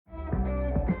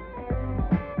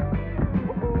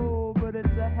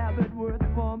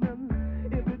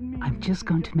just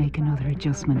going to make another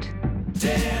adjustment.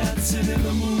 Dancing in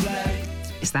the moonlight.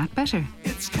 Is that better?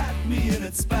 It's caught me in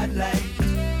its spotlight.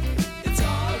 It's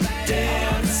alright.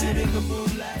 Dancing in the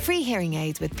moonlight. Free hearing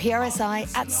aids with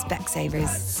PRSI at Specsavers.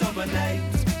 Summer night.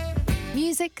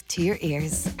 Music to your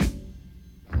ears.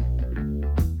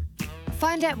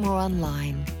 Find out more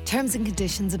online. Terms and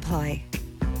conditions apply.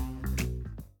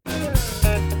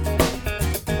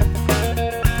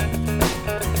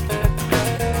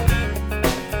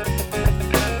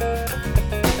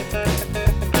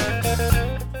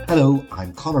 Hello,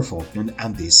 I'm Conor Faulkner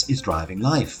and this is Driving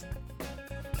Life.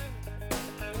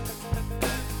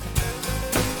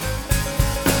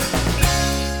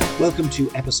 Welcome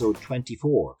to episode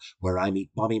 24, where I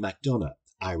meet Bobby McDonagh,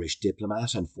 Irish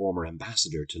diplomat and former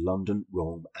ambassador to London,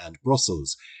 Rome and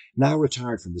Brussels. Now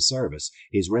retired from the service,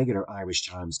 his regular Irish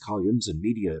Times columns and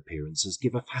media appearances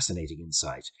give a fascinating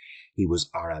insight. He was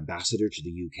our ambassador to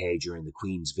the UK during the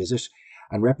Queen's visit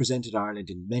and represented Ireland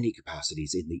in many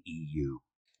capacities in the EU.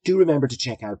 Do remember to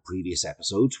check out previous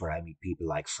episodes where I meet people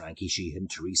like Frankie Sheehan,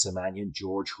 Theresa Mannion,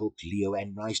 George Hook, Leo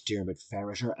Enright, Dermot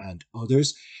Ferreter and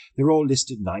others. They're all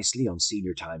listed nicely on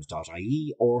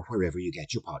seniortimes.ie or wherever you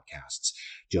get your podcasts.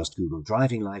 Just Google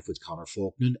Driving Life with Conor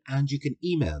Faulkner and you can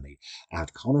email me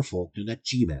at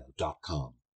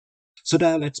conorfaulkner@gmail.com. So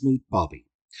now let's meet Bobby.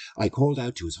 I called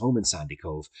out to his home in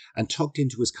Sandycove and tucked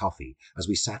into his coffee as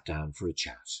we sat down for a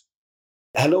chat.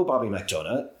 Hello, Bobby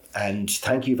McDonagh. And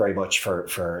thank you very much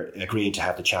for agreeing to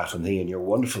have the chat with me in your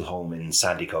wonderful home in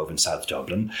Sandycove in South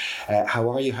Dublin. How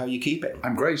are you? How are you keeping?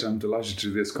 I'm great. I'm delighted to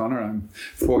do this, Conor. I'm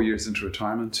 4 years into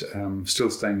retirement, still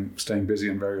staying busy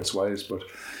in various ways, but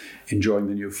enjoying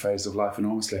the new phase of life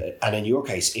enormously. And in your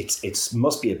case, it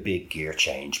must be a big gear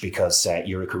change because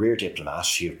you're a career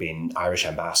diplomat. You've been Irish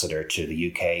ambassador to the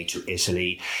UK, to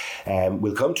Italy.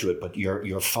 We'll come to it, but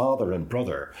your father and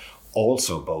brother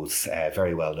also both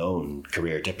very well-known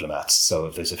career diplomats, so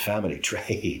there's a family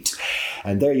trade.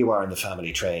 And there you are in the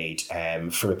family trade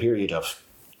for a period of,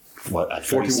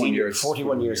 41 years.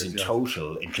 41 years in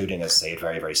total, including, as I say, at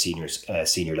very, very senior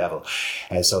level.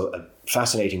 So a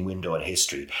fascinating window in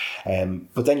history.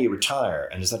 But then you retire,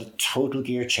 and is that a total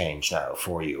gear change now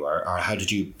for you? Or how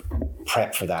did you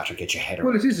prep for that or get your head around it?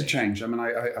 Well, it is a change. I mean,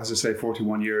 I as I say,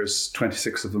 41 years,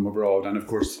 26 of them abroad, and of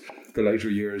course, the later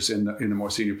years in the more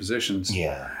senior positions.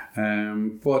 Yeah.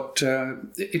 But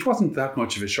it wasn't that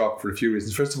much of a shock for a few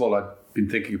reasons. First of all, I'd been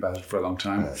thinking about it for a long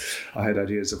time. Yes. I had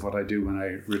ideas of what I'd do when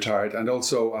I retired. And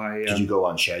also Did you go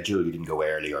on schedule? You didn't go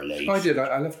early or late? I did.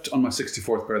 I left on my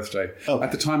 64th birthday. Okay.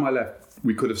 At the time I left,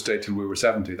 we could have stayed till we were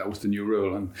 70. That was the new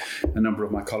rule. And a number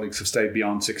of my colleagues have stayed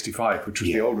beyond 65, which was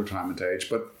the old retirement age.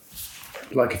 But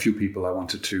like a few people, I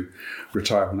wanted to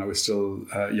retire when I was still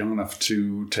young enough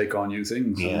to take on new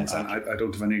things. Yeah, and exactly. I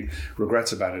don't have any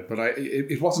regrets about it. But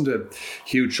it wasn't a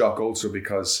huge shock also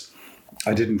because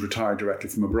I didn't retire directly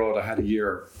from abroad. I had a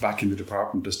year back in the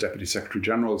department as Deputy Secretary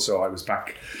General, so I was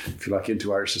back, if you like,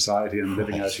 into Irish society and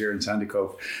living out here in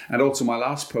Sandycove. And also my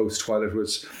last post, while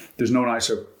there's no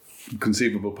nicer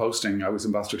conceivable posting, I was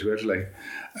Ambassador to Italy.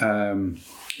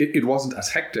 It wasn't as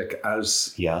hectic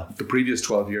as the previous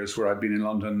 12 years where I'd been in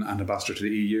London and ambassador to the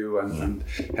EU and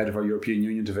head of our European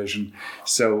Union division.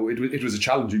 So it was a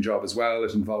challenging job as well.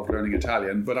 It involved learning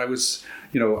Italian, but I was,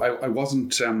 I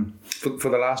wasn't, for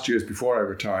the last years before I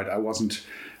retired, I wasn't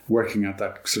working at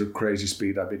that sort of crazy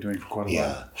speed I've been doing for quite a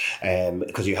while.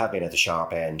 Because you have been at the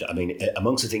sharp end. I mean,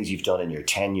 amongst the things you've done in your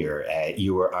tenure,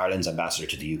 you were Ireland's ambassador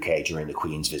to the UK during the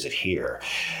Queen's visit here.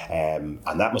 And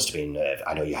that must have been,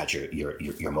 I know you had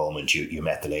your moment, you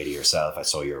met the lady yourself, I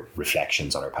saw your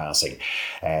reflections on her passing.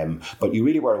 But you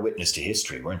really were a witness to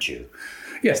history, weren't you?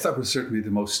 Yes, that was certainly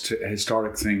the most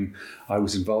historic thing I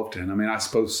was involved in. I mean, I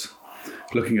suppose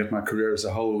looking at my career as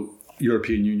a whole,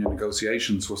 European Union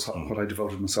negotiations was what I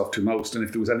devoted myself to most. And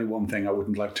if there was any one thing I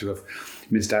wouldn't like to have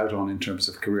missed out on in terms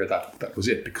of career, that was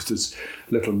it, because there's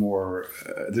little more,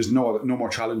 there's no more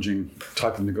challenging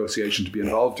type of negotiation to be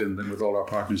involved in than with all our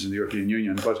partners in the European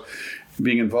Union. But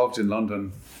being involved in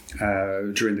London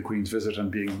during the Queen's visit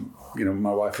and being,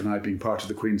 my wife and I being part of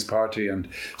the Queen's party and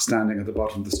standing at the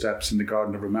bottom of the steps in the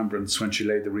Garden of Remembrance when she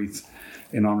laid the wreath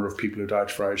in honour of people who died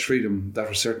for Irish freedom, that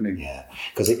was certainly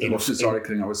the most historic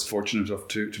thing I was fortunate enough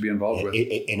to be involved with.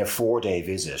 In a 4-day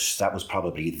visit, that was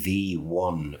probably the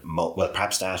one,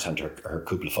 perhaps that and her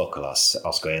cúpla focal as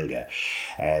Gaeilge,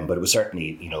 but it was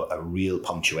certainly, a real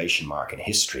punctuation mark in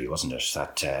history, wasn't it?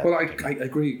 Well, I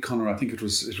agree, Conor. I think it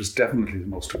was definitely the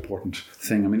most important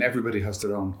thing. I mean, everybody has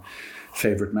their own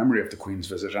favourite memory of the Queen's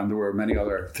visit, and there were many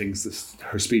other things.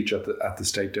 Her speech at the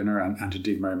state dinner, and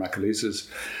indeed Mary McAleese's,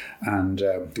 and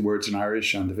the words in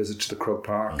Irish, and the visit to the Croke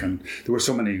Park, and there were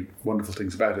so many wonderful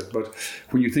things about it. But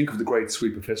when you think of the great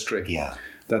sweep of history,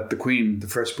 that the Queen, the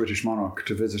first British monarch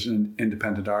to visit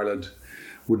independent Ireland,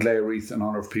 would lay a wreath in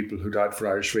honour of people who died for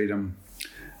Irish freedom,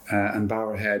 and bow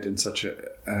her head in such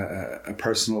a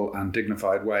personal and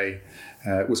dignified way,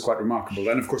 was quite remarkable.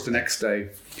 And of course, the next day,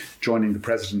 joining the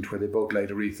President, where they both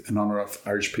laid a wreath in honour of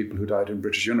Irish people who died in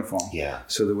British uniform.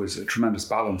 So there was a tremendous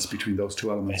balance between those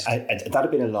two elements. That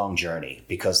had been a long journey,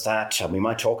 because we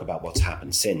might talk about what's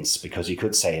happened since, because you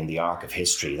could say in the arc of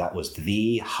history, that was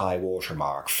the high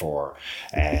watermark for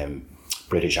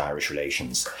British-Irish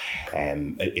relations.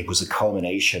 It was a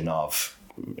culmination of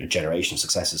generation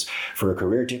successes. For a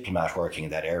career diplomat working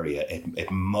in that area,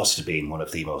 it must have been one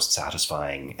of the most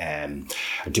satisfying.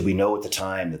 Did we know at the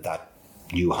time that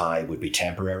new high would be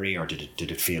temporary, or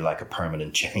did it feel like a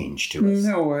permanent change to us?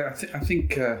 No, I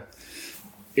think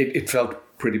it felt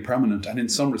pretty permanent, and in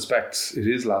some respects it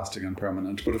is lasting and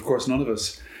permanent. But of course, none of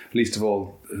us, least of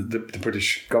all the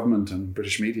British government and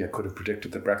British media, could have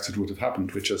predicted that Brexit would have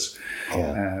happened, which has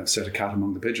set a cat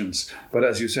among the pigeons. But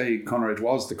as you say, Conor, it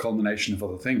was the culmination of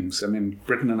other things. I mean,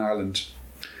 Britain and Ireland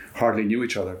hardly knew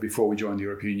each other before we joined the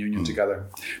European Union together.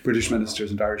 British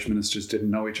ministers and Irish ministers didn't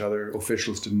know each other,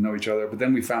 officials didn't know each other. But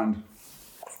then we found,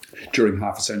 during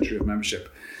half a century of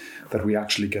membership, that we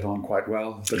actually get on quite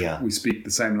well, that we speak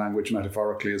the same language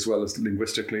metaphorically as well as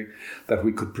linguistically, that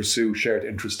we could pursue shared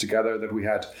interests together, that we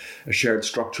had a shared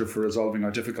structure for resolving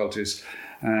our difficulties,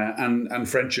 and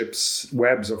friendships,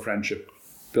 webs of friendship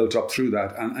built up through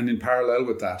that. And in parallel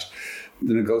with that,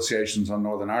 the negotiations on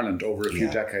Northern Ireland over a few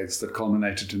decades that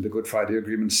culminated in the Good Friday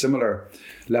Agreement, similar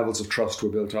levels of trust were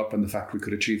built up, and the fact we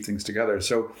could achieve things together.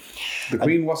 So the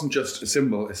Queen wasn't just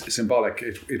symbolic,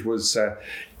 it was...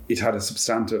 It had a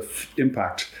substantive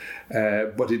impact,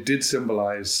 but it did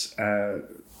symbolise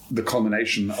the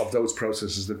culmination of those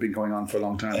processes that have been going on for a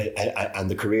long time. And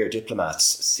the career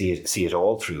diplomats see it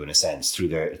all through, in a sense, through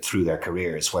their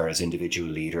careers, whereas individual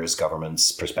leaders,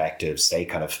 governments, perspectives, they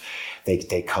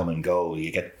come and go.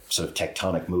 You get sort of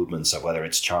tectonic movements of whether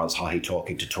it's Charles Haughey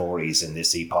talking to Tories in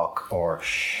this epoch, or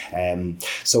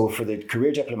so for the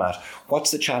career diplomat,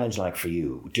 what's the challenge like for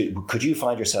you? Could you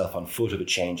find yourself on foot of a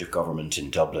change of government in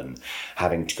Dublin,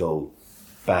 having to go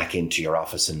back into your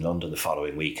office in London the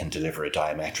following week and deliver a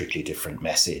diametrically different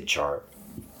message? Or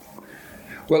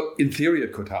well, in theory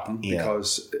it could happen,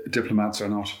 because diplomats are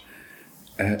not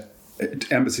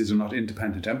embassies are not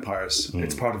independent empires.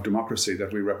 It's part of democracy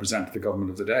that we represent the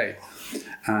government of the day.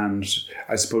 And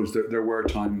I suppose there were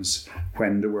times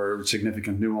when there were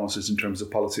significant nuances in terms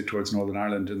of policy towards Northern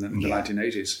Ireland in the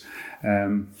 1980s.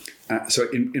 So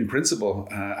in principle,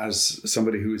 as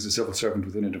somebody who is a civil servant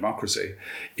within a democracy,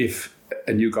 if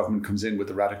a new government comes in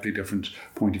with a radically different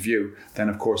point of view, then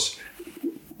of course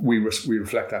we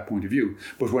reflect that point of view.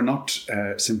 But we're not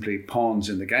simply pawns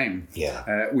in the game.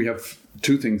 We have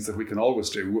two things that we can always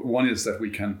do. One is that we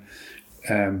can,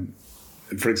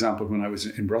 for example, when I was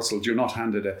in Brussels, you're not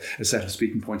handed a set of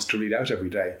speaking points to read out every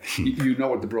day. You know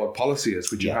what the broad policy is,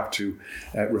 which you have to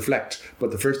reflect. But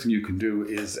the first thing you can do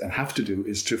is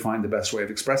to find the best way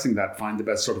of expressing that, find the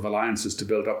best sort of alliances to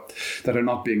build up that are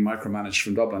not being micromanaged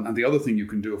from Dublin. And the other thing you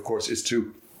can do, of course, is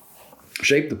to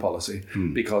shape the policy,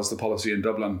 because the policy in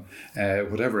Dublin,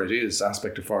 whatever it is,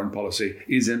 aspect of foreign policy,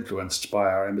 is influenced by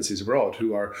our embassies abroad,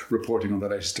 who are reporting on the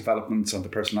latest developments and the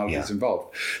personalities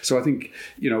involved. So I think,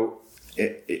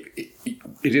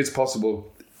 it is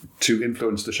possible to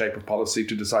influence the shape of policy,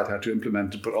 to decide how to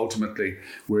implement it, but ultimately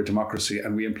we're a democracy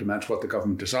and we implement what the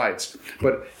government decides.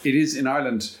 But it is in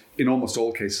Ireland, in almost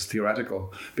all cases,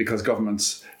 theoretical, because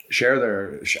governments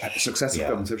successive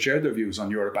governments have shared their views on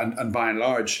Europe and by and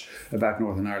large about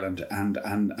Northern Ireland and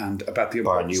about the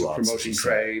importance of promoting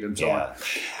trade and so on.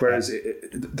 Whereas,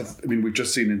 we've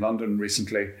just seen in London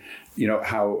recently,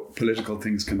 how political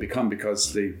things can become,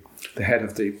 because the head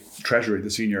of the Treasury, the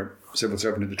senior civil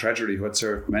servant in the Treasury, who had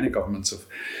served many governments of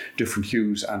different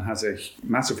hues and has a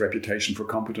massive reputation for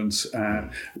competence,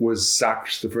 was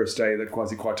sacked the first day that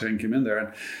Kwasi Kwarteng came in there.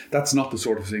 And that's not the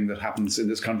sort of thing that happens in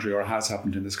this country or has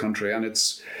happened in this country. And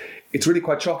it's really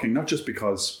quite shocking, not just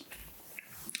because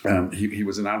he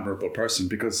was an admirable person,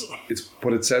 because it's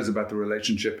what it says about the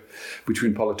relationship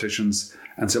between politicians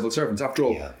and civil servants. After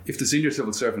all, if the senior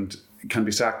civil servant can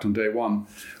be sacked on day one,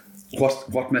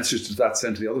 what message does that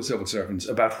send to the other civil servants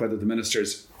about whether the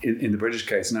ministers, in the British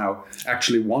case now,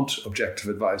 actually want objective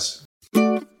advice?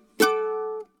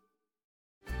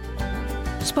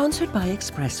 Sponsored by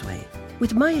Expressway.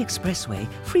 With My Expressway,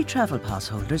 free travel pass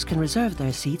holders can reserve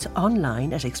their seats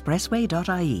online at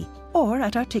expressway.ie or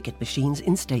at our ticket machines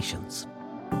in stations.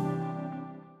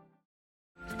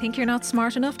 Think you're not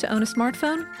smart enough to own a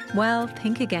smartphone? Well,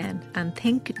 think again and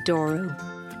think Doro.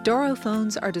 Doro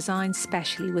phones are designed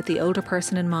specially with the older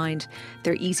person in mind.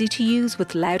 They're easy to use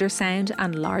with louder sound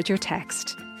and larger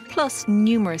text. Plus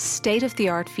numerous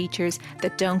state-of-the-art features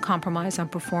that don't compromise on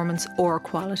performance or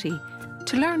quality.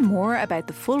 To learn more about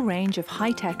the full range of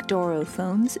high-tech Doro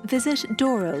phones, visit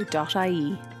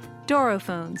doro.ie. Doro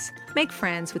phones. Make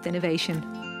friends with innovation.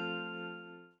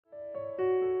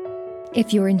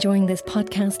 If you're enjoying this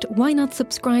podcast, why not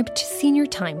subscribe to Senior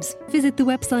Times? Visit the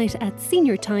website at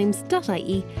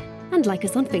seniortimes.ie and like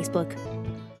us on Facebook.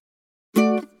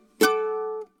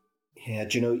 Yeah,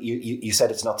 do you know, you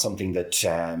said it's not something that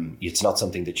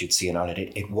you'd see in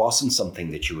Ireland. It wasn't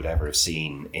something that you would ever have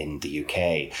seen in the UK.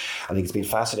 I think it's been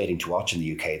fascinating to watch in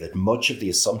the UK that much of the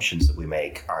assumptions that we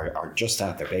make are just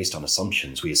that. They're based on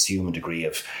assumptions. We assume a degree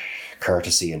of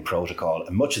courtesy and protocol,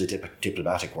 and much of the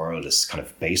diplomatic world is kind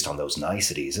of based on those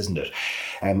niceties, isn't it?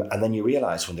 And then you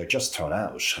realise when they're just thrown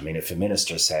out. I mean, if a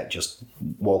minister just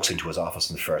walks into his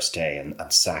office on the first day and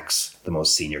sacks the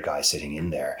most senior guy sitting in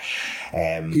there,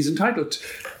 he's entitled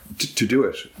to do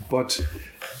it. But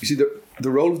you see, the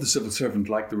role of the civil servant,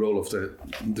 like the role of the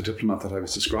diplomat that I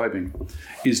was describing,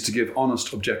 is to give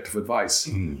honest, objective advice.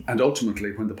 And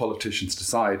ultimately, when the politicians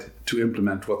decide to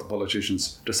implement what the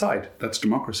politicians decide, that's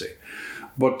democracy.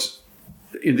 But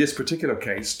in this particular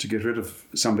case, to get rid of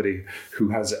somebody who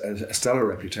has a stellar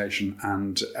reputation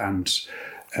and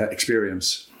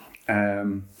experience,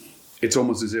 it's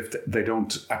almost as if they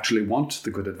don't actually want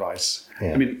the good advice.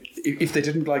 Yeah. I mean, if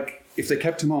they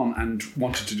kept him on and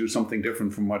wanted to do something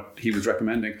different from what he was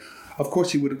recommending, of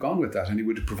course he would have gone with that and he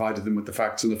would have provided them with the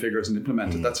facts and the figures and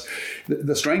implemented. That's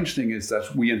the strange thing is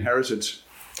that we inherited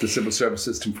the civil service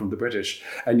system from the British,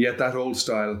 and yet that old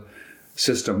style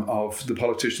system of the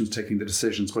politicians taking the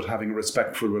decisions but having a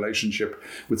respectful relationship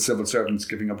with civil servants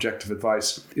giving objective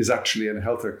advice is actually in a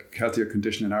healthier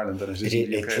condition in Ireland than it is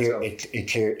in the UK itself.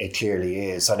 It clearly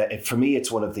is. And for me, it's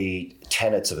one of the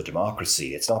tenets of a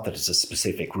democracy. It's not that it's a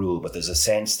specific rule, but there's a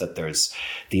sense that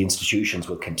the institutions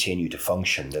will continue to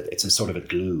function, that it's a sort of a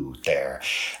glue there.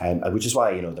 Which is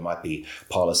why, there might be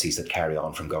policies that carry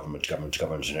on from government to government to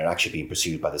government and are actually being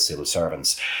pursued by the civil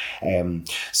servants.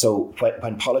 So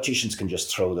when politicians can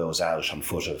just throw those out on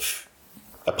foot of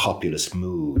a populist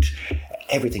mood,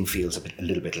 everything feels a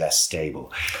little bit less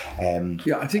stable. I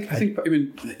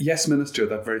mean, Yes Minister,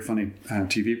 that very funny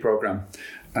TV programme,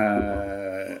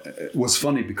 was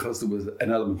funny because there was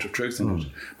an element of truth in it.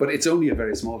 But it's only a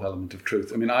very small element of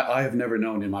truth. I mean, I have never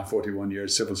known in my 41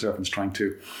 years civil servants trying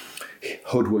to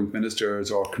hoodwink ministers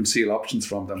or conceal options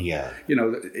from them. Yeah.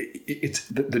 It's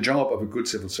the job of a good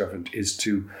civil servant is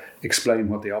to explain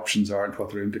what the options are and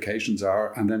what their implications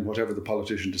are, and then whatever the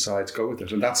politician decides, go with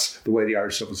it. And that's the way the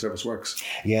Irish civil service works.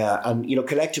 Yeah, and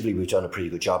collectively we've done a pretty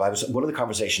good job. One of the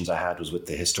conversations I had was with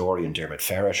the historian Dermot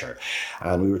Ferreter,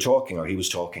 and he was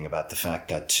talking about the fact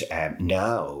that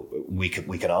now we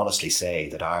can honestly say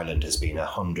that Ireland has been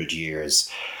 100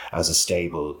 years as a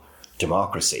stable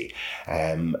democracy,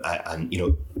 and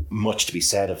much to be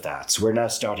said of that. So we're now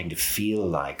starting to feel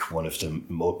like one of the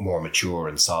more mature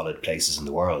and solid places in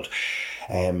the world.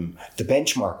 The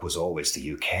benchmark was always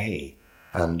the UK,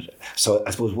 and so I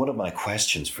suppose one of my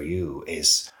questions for you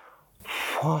is,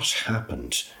 what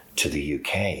happened to the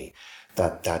UK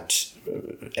that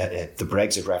the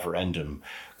Brexit referendum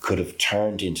could have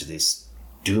turned into this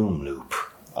doom loop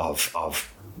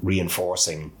of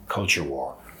reinforcing culture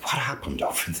war? What happened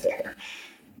over there?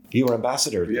 You were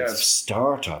ambassador at the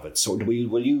start of it. So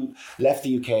you left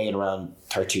the UK in around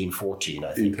 13, 14,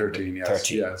 I think. In 13, yes.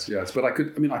 13. Yes. But I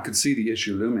could see the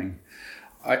issue looming.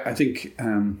 I think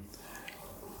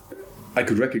I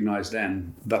could recognise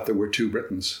then that there were two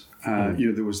Britons.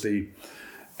 There was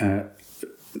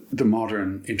the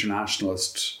modern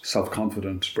internationalist,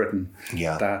 self-confident Britain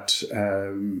that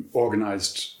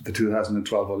organised the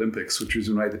 2012 Olympics, which was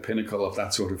in a way the pinnacle of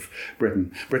that sort of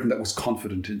Britain that was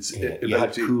confident in its ability. You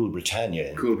had Cool Britannia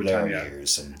in the Blair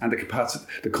years. And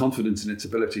the confidence in its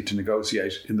ability to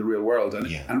negotiate in the real world,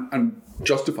 and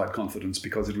justified confidence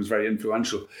because it was very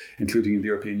influential, including in the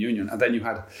European Union. And then you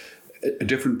had a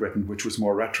different Britain, which was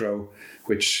more retro,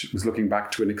 which was looking back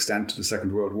to an extent to the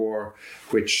Second World War,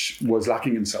 which was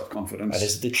lacking in self-confidence. And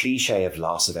is it the cliche of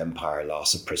loss of empire,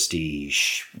 loss of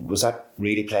prestige? Was that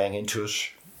really playing into it?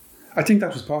 I think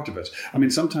that was part of it. I mean,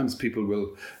 sometimes people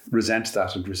will resent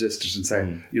that and resist it and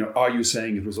say, are you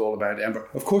saying it was all about Empire?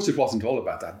 Of course, it wasn't all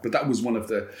about that, but that was one of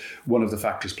the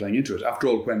factors playing into it. After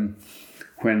all,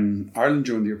 when Ireland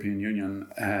joined the European Union,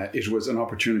 it was an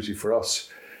opportunity for us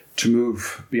to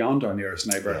move beyond our nearest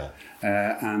neighbour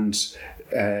and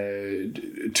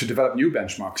to develop new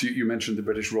benchmarks. You mentioned the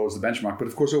British role as the benchmark, but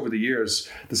of course over the years,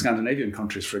 the Scandinavian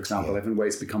countries, for example, have in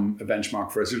ways become a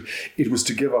benchmark for us. It was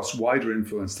to give us wider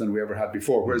influence than we ever had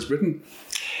before, whereas Britain,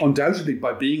 undoubtedly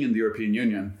by being in the European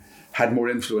Union, had more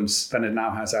influence than it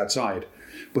now has outside.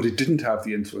 But it didn't have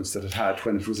the influence that it had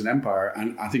when it was an empire.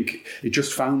 And I think it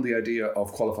just found the idea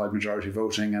of qualified majority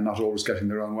voting and not always getting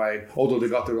their own way, although they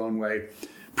got their own way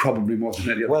probably more than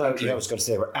any other country. I was going to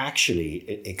say, they were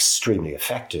actually extremely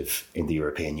effective in the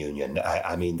European Union.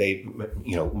 I mean, they,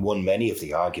 won many of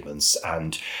the arguments,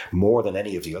 and more than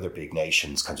any of the other big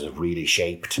nations, kind of really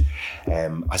shaped,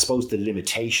 I suppose, the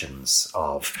limitations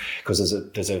of,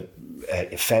 because there's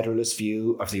a federalist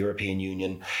view of the European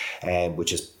Union,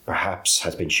 which is perhaps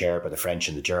has been shared by the French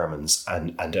and the Germans,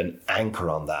 and an anchor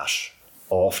on that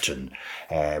often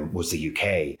was the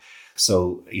UK.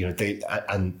 So,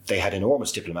 they had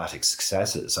enormous diplomatic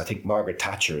successes. I think Margaret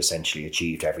Thatcher essentially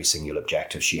achieved every single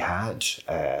objective she had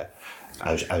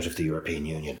out of the European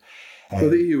Union. Well,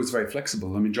 the EU was very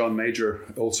flexible. I mean, John Major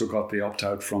also got the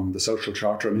opt-out from the social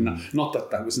charter. I mean, not that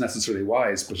that was necessarily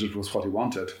wise, but it was what he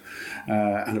wanted.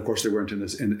 And of course, they weren't in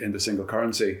the single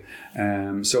currency.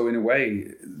 So in a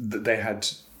way, they had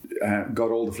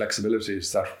got all the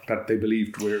flexibilities that they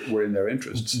believed were in their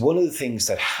interests. One of the things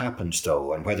that happened,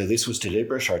 though, and whether this was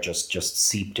deliberate or just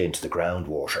seeped into the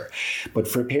groundwater, but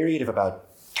for a period of about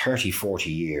 30,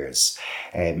 40 years,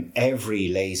 every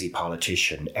lazy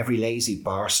politician, every lazy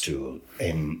barstool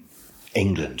in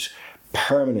England,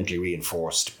 permanently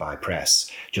reinforced by press,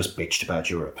 just bitched about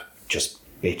Europe.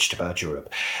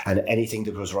 And anything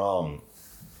that was wrong,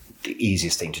 the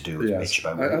easiest thing to do was bitch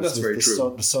about it. That's very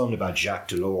true. The song about Jacques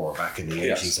Delors back in the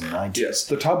 80s and 90s. Yes,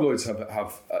 the tabloids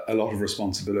have a lot of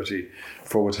responsibility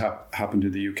for what happened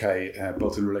in the UK,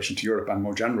 both in relation to Europe and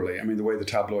more generally. I mean, the way the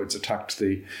tabloids attacked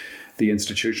the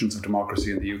institutions of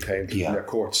democracy in the UK, including their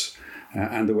courts,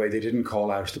 and the way they didn't call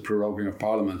out the proroguing of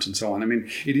Parliament and so on. I mean,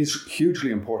 it is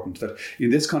hugely important that in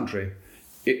this country,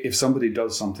 if somebody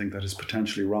does something that is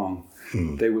potentially wrong,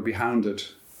 they will be hounded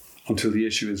until the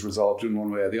issue is resolved in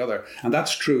one way or the other. And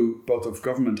that's true both of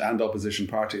government and opposition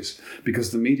parties,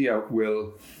 because the media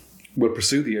will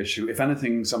pursue the issue, if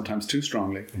anything, sometimes too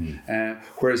strongly.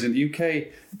 Whereas in the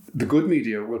UK, the good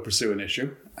media will pursue an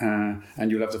issue, and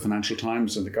you'll have the Financial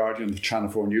Times and the Guardian, the Channel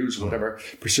 4 News or whatever,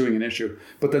 pursuing an issue.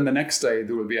 But then the next day,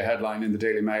 there will be a headline in the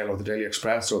Daily Mail or the Daily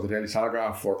Express or the Daily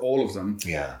Telegraph or all of them,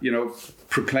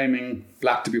 proclaiming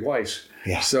black to be white.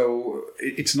 So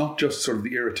it's not just sort of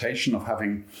the irritation of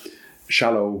having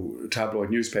shallow tabloid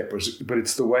newspapers, but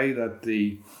it's the way that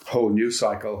the whole news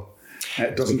cycle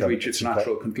doesn't reach its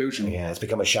natural conclusion. Yeah, it's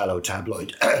become a shallow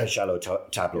tabloid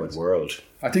world.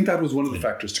 I think that was one of the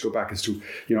factors to go back as to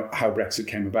how Brexit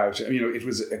came about. It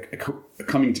was a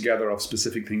coming together of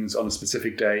specific things on a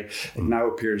specific day. It now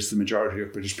appears the majority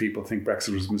of British people think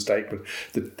Brexit was a mistake, but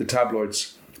the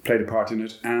tabloids played a part in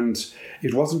it. And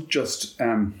it wasn't just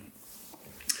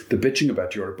the bitching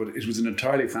about Europe, but it was an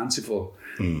entirely fanciful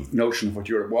notion of what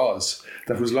Europe was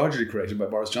that was largely created by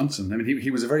Boris Johnson. I mean,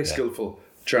 he was a very skillful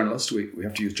journalist. We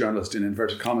have to use journalist in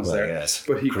inverted commas there. Yes.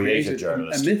 But he created a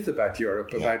myth about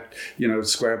Europe, about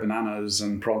square bananas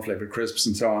and prawn flavoured crisps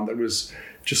and so on, that was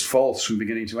just false from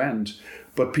beginning to end.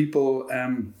 But people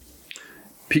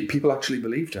actually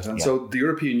believed it. And so the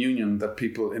European Union that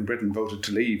people in Britain voted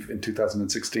to leave in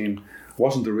 2016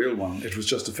 wasn't the real one. It was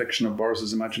just a fiction of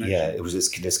Boris's imagination. Yeah, it was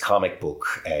this comic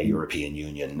book European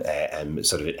Union,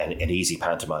 sort of an easy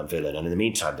pantomime villain. And in the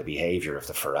meantime, the behaviour of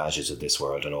the Farages of this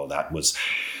world and all that was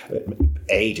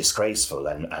A, disgraceful,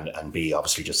 and B,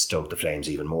 obviously just stoked the flames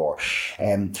even more.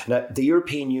 Now, the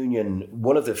European Union,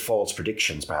 one of the false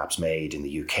predictions perhaps made in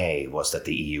the UK was that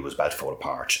the EU was about to fall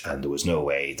apart, and there was no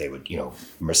way they would,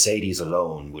 Mercedes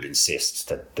alone would insist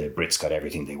that the Brits got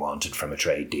everything they wanted from a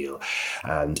trade deal.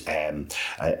 And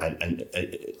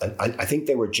I think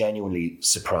they were genuinely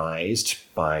surprised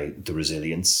by the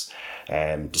resilience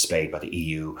displayed by the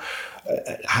EU.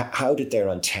 How did their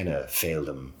antenna fail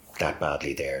them that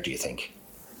badly there, do you think?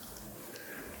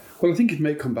 Well, I think it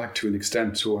may come back to an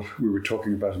extent to what we were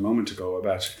talking about a moment ago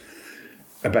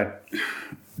about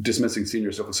dismissing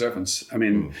senior civil servants. I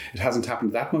mean, it hasn't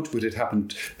happened that much, but it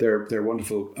happened. Their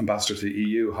wonderful ambassador to the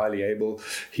EU, highly able,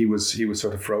 he was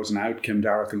sort of frozen out. Kim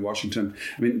Darroch in Washington.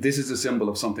 I mean, this is a symbol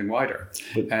of something wider.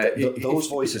 But those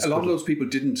voices, a lot of those people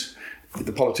didn't.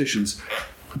 The politicians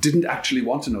didn't actually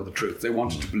want to know the truth. They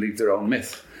wanted to believe their own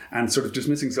myth. And sort of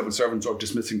dismissing civil servants or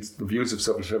dismissing the views of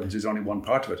civil servants is only one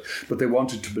part of it. But they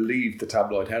wanted to believe the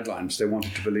tabloid headlines. They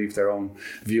wanted to believe their own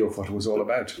view of what it was all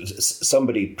about.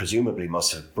 Somebody presumably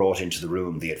must have brought into the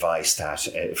room the advice that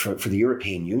for the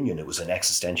European Union, it was an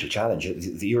existential challenge.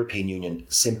 The European Union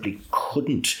simply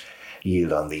couldn't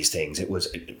yield on these things. It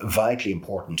was vitally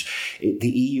important. The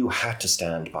EU had to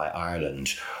stand by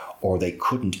Ireland, or they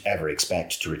couldn't ever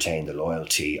expect to retain the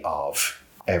loyalty of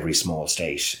every small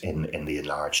state in the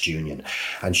enlarged union.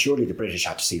 And surely the British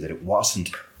had to see that it wasn't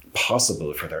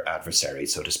possible for their adversary,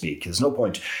 so to speak. There's no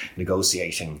point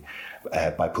negotiating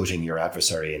by putting your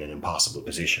adversary in an impossible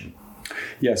position.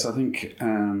 Yes, I think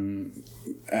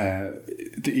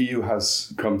the EU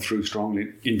has come through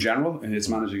strongly in general in its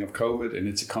managing of COVID, in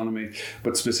its economy,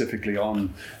 but specifically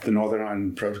on the Northern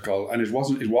Ireland Protocol. And it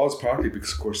was partly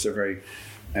because, of course, they're very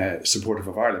supportive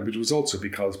of Ireland, but it was also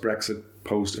because Brexit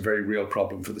posed a very real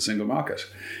problem for the single market.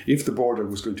 If the border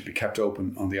was going to be kept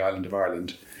open on the island of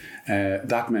Ireland,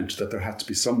 that meant that there had to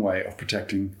be some way of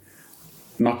protecting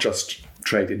not just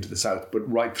trade into the south, but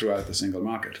right throughout the single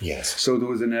market. Yes. So there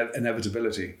was an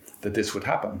inevitability that this would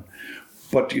happen.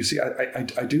 But you see,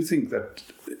 I do think that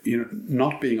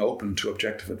not being open to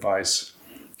objective advice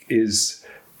is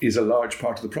a large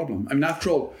part of the problem. I mean, after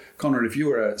all, Conor, if you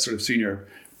were a sort of senior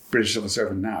British civil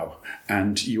servant now,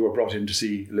 and you were brought in to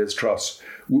see Liz Truss,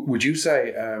 would you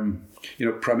say,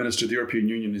 Prime Minister, the European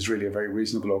Union is really a very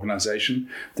reasonable organisation?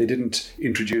 They didn't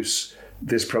introduce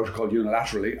this protocol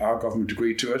unilaterally. Our government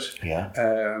agreed to it. Yeah.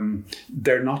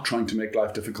 They're not trying to make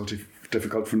life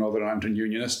difficult for Northern Ireland and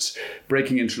Unionists.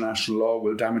 Breaking international law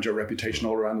will damage our reputation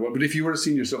all around the world. But if you were a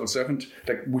senior civil servant,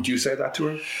 would you say that to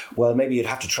her? Well, maybe you'd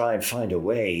have to try and find a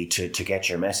way to get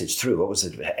your message through. What was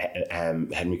it?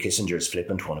 Henry Kissinger's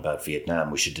flippant one about Vietnam.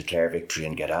 We should declare victory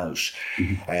and get out.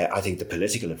 Mm-hmm. I think the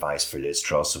political advice for Liz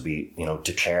Truss would be,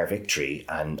 declare victory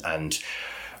and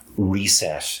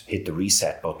hit the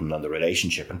reset button on the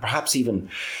relationship, and perhaps even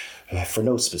for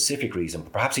no specific reason,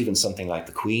 perhaps even something like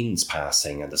the Queen's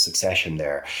passing and the succession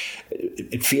there.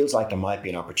 It feels like there might be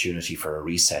an opportunity for a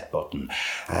reset button.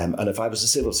 And if I was a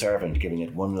civil servant giving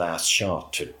it one last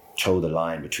shot to toe the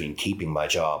line between keeping my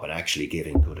job and actually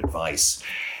giving good advice,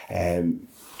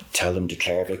 tell them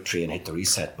declare victory and hit the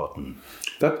reset button.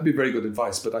 That would be very good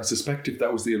advice, but I suspect if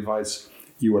that was the advice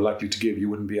you were likely to give, you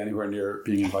wouldn't be anywhere near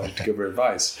being invited to give her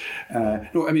advice.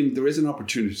 No, I mean, there is an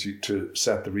opportunity to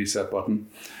set the reset button,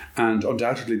 and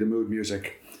undoubtedly the mood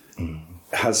music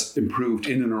has improved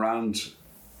in and around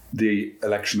the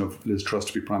election of Liz Truss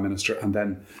to be Prime Minister, and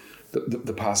then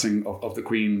the passing of the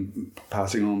Queen,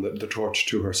 passing on the torch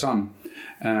to her son.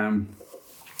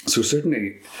 So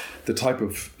certainly the type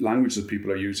of language that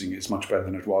people are using is much better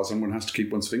than it was, and one has to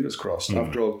keep one's fingers crossed.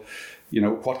 After all,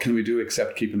 what can we do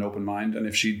except keep an open mind? And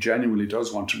if she genuinely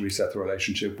does want to reset the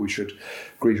relationship, we should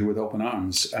greet her with open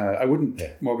arms. I wouldn't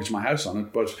mortgage my house on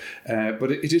it, but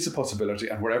it is a possibility.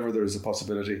 And wherever there is a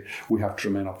possibility, we have to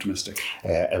remain optimistic.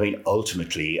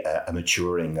 Ultimately, a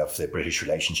maturing of the British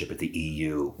relationship with the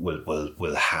EU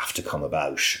will have to come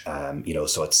about.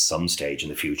 So at some stage in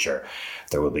the future,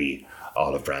 there will be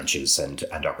olive branches and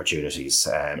opportunities.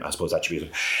 I suppose that should be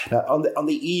it. Now, on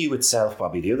the EU itself,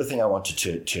 Bobby, the other thing I wanted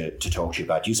to talk to you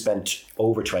about, you spent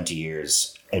over 20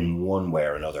 years in one way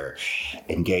or another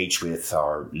engaged with,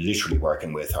 or literally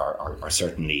working with, or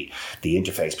certainly the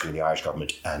interface between the Irish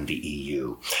government and the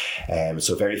EU.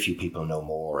 So very few people know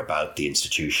more about the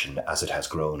institution as it has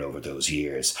grown over those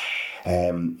years.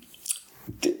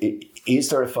 Is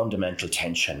there a fundamental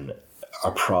tension,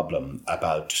 a problem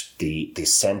about the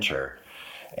centre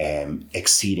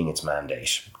exceeding its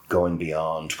mandate, going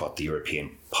beyond what the European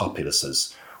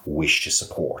populaces wish to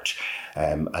support?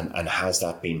 And has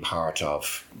that been part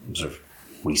of sort of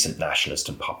recent nationalist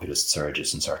and populist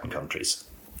surges in certain countries?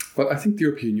 Well, I think the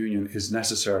European Union is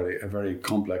necessarily a very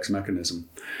complex mechanism.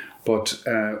 But,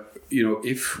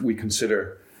 if we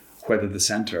consider whether the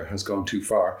centre has gone too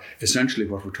far, essentially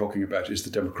what we're talking about is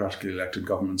the democratically elected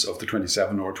governments of the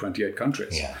 27 or 28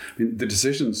 countries. Yeah. I mean, the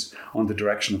decisions on the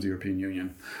direction of the European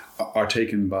Union are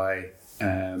taken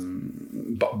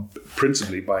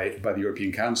principally by the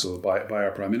European Council, by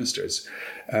our prime ministers.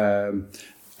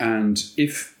 And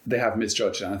if they have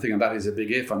misjudged anything, and that is a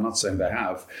big if, I'm not saying they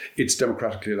have, it's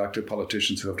democratically elected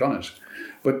politicians who have done it.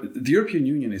 But the European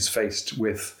Union is faced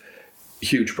with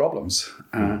huge problems.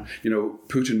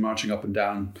 Putin marching up and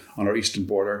down on our eastern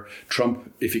border,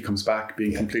 Trump, if he comes back,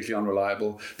 being completely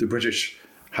unreliable, the British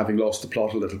having lost the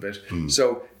plot a little bit.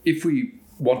 So if we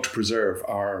want to preserve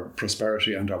our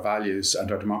prosperity and our values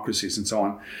and our democracies and so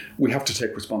on, we have to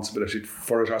take responsibility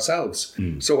for it ourselves.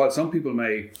 So while some people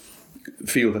may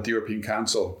feel that the European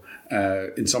Council,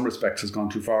 in some respects, has gone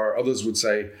too far. Others would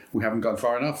say we haven't gone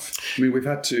far enough. I mean, we've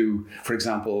had to, for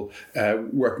example,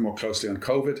 work more closely on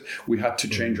COVID. We had to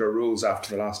change our rules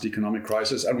after the last economic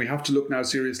crisis. And we have to look now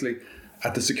seriously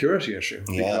at the security issue,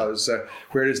 because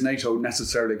where is NATO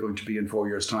necessarily going to be in 4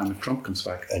 years' time if Trump comes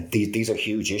back? These are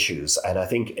huge issues. And I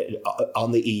think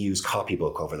on the EU's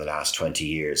copybook over the last 20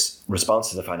 years,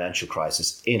 response to the financial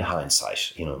crisis, in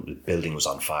hindsight, the building was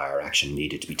on fire, action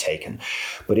needed to be taken.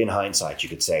 But in hindsight, you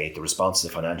could say the response to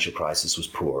the financial crisis was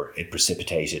poor. It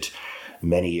precipitated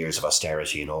many years of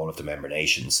austerity in all of the member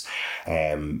nations,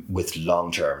 with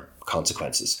long-term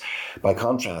consequences. By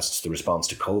contrast, the response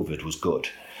to COVID was good.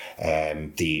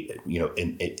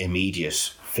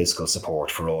 Immediate fiscal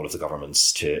support for all of the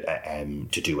governments to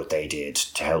do what they did,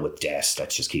 to hell with debt,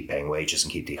 let's just keep paying wages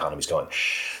and keep the economies going.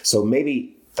 So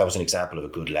maybe that was an example of a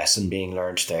good lesson being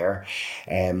learned there.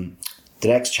 The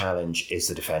next challenge is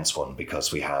the defence one,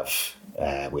 because we have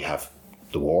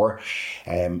the war.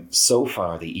 So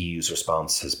far, the EU's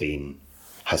response has been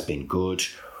good.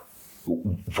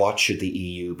 What should the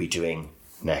EU be doing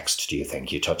next, do you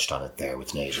think? You touched on it there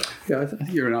with NATO. Yeah, I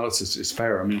think your analysis is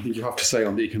fair. I mean, I think you have to say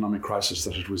on the economic crisis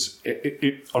that it was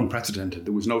unprecedented.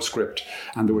 There was no script,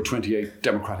 and there were 28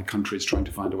 democratic countries trying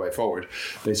to find a way forward.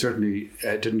 They certainly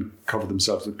didn't cover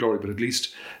themselves with glory, but at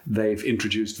least they've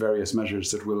introduced various measures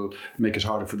that will make it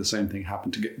harder for the same thing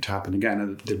to happen again,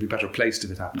 and they'll be better placed if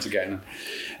it happens again.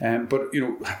 But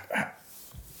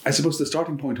I suppose the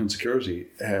starting point on security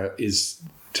is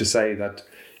to say that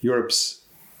Europe's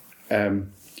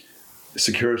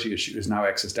security issue is now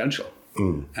existential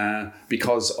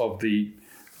because of the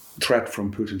threat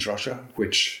from Putin's Russia,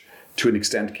 which to an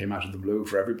extent came out of the blue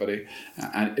for everybody,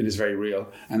 and it is very real.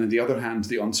 And on the other hand,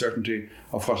 the uncertainty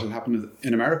of what will happen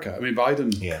in America. I mean,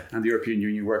 Biden and the European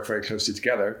Union work very closely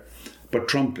together, but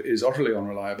Trump is utterly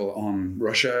unreliable on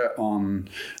Russia, on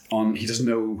he doesn't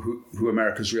know who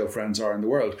America's real friends are in the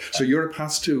world. So Europe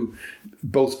has to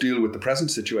both deal with the present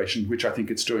situation, which I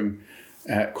think it's doing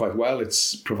quite well.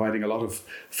 It's providing a lot of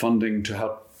funding to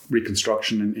help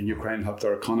reconstruction in Ukraine, help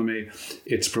their economy.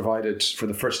 It's provided, for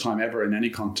the first time ever in any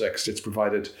context, it's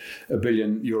provided €1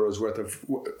 billion worth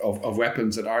of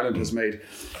weapons, that Ireland has made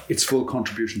its full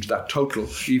contribution to that total,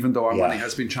 even though our money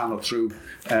has been channeled through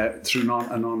a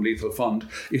non-lethal fund.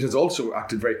 It has also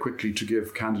acted very quickly to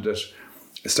give candidate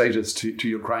status to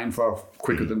Ukraine far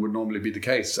quicker than would normally be the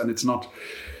case. And it's not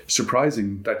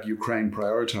surprising that Ukraine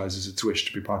prioritises its wish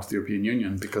to be part of the European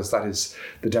Union, because that is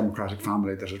the democratic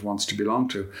family that it wants to belong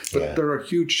to. But there are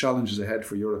huge challenges ahead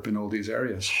for Europe in all these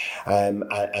areas.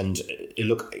 And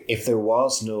look, if there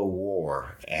was no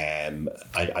war,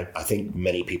 I think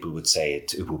many people would say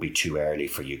it will be too early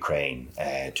for Ukraine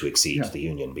to accede to the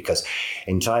Union, because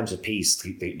in times of peace,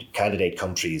 the candidate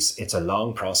countries, it's a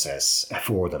long process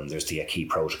for them. There's the acquis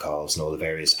protocols and all the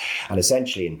various, and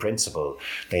essentially in principle,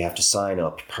 they have to sign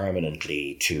up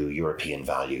permanently to European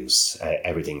values,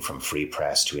 everything from free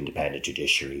press to independent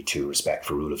judiciary to respect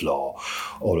for rule of law,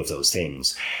 all of those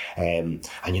things. And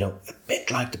a bit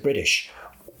like the British,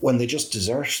 when they just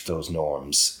desert those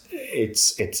norms,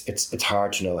 it's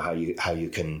hard to know how you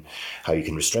can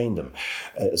restrain them.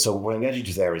 So what I'm getting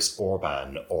to there is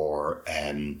Orban, or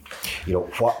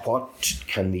what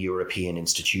can the European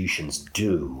institutions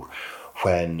do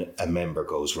when a member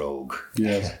goes rogue?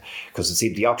 Yes. Because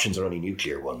the options are only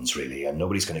nuclear ones, really, and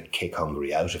nobody's going to kick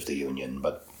Hungary out of the Union.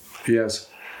 But yes.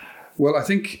 Well, I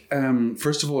think,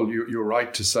 first of all, you're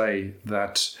right to say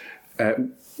that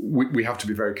we have to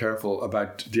be very careful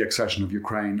about the accession of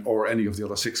Ukraine or any of the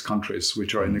other 6 countries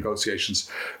which are in negotiations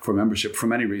for membership for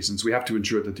many reasons. We have to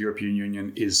ensure that the European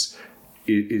Union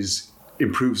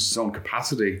improves its own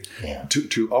capacity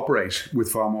to operate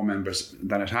with far more members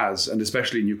than it has, and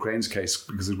especially in Ukraine's case,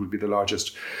 because it would be the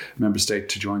largest member state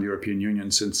to join the European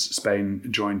Union since Spain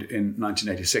joined in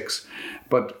 1986.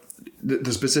 But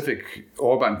the specific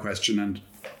Orban question, and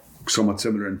somewhat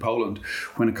similar in Poland,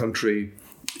 when a country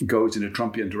goes in a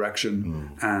Trumpian direction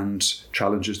and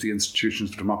challenges the institutions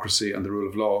of democracy and the rule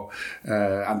of law,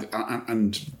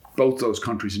 and both those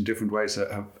countries in different ways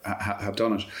have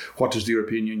done it. What does the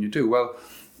European Union do? Well,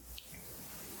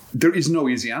 there is no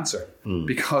easy answer,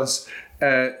 because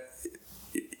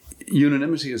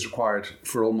unanimity is required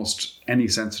for almost any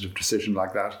sensitive decision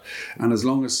like that. And as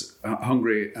long as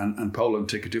Hungary and Poland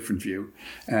take a different view,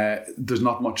 there's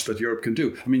not much that Europe can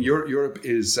do. I mean, Europe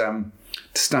is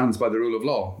stands by the rule of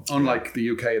law, unlike the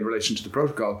UK in relation to the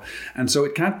protocol. And so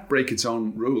it can't break its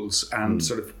own rules and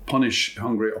sort of punish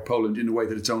Hungary or Poland in a way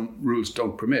that its own rules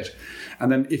don't permit.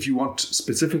 And then if you want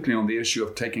specifically on the issue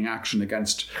of taking action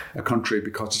against a country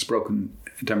because it's broken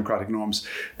democratic norms,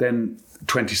 then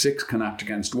 26 can act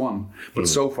against one. But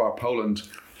so far Poland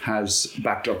has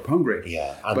backed up Hungary.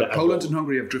 Yeah. But Poland and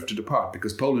Hungary have drifted apart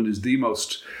because Poland is the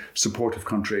most supportive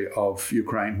country of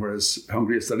Ukraine, whereas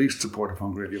Hungary is the least supportive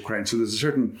Hungary of Ukraine. So there's a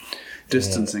certain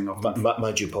distancing of them.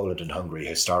 Mind you, Poland and Hungary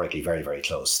historically very, very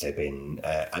close. They've been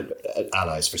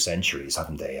allies for centuries,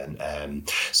 haven't they? And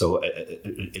so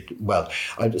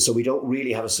we don't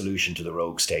really have a solution to the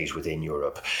rogue state within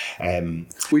Europe.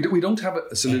 We don't have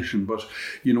a solution, but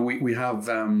we have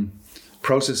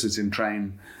processes in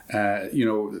train.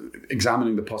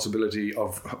 Examining the possibility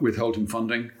of withholding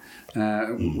funding,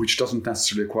 which doesn't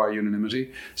necessarily require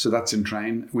unanimity. So that's in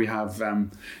train. We have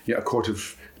a Court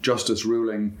of Justice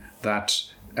ruling that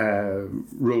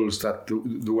rules that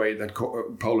the way that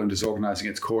Poland is organising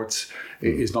its courts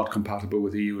is not compatible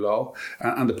with EU law.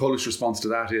 And the Polish response to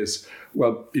that is,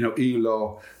 well, EU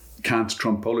law can't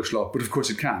trump Polish law, but of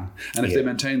course it can. And if they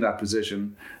maintain that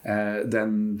position,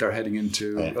 then they're heading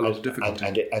into a lot of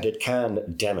difficulty. And it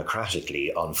can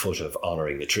democratically, on foot of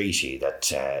honouring the treaty that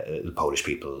the Polish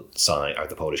people signed, or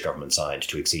the Polish government signed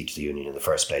to accede to the Union in the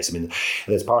first place. I mean,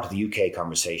 as part of the UK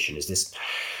conversation is this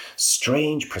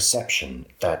strange perception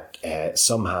that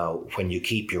somehow when you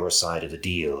keep your side of the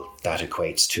deal, that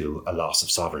equates to a loss of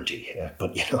sovereignty.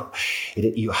 But,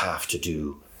 you have to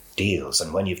do deals,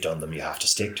 and when you've done them, you have to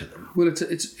stick to them. Well,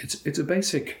 it's a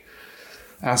basic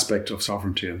aspect of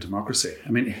sovereignty and democracy. I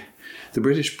mean, the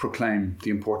British proclaim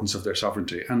the importance of their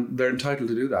sovereignty, and they're entitled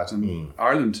to do that. And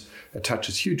Ireland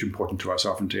attaches huge importance to our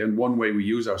sovereignty. And one way we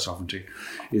use our sovereignty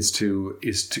is to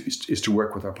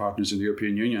work with our partners in the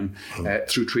European Union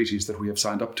through treaties that we have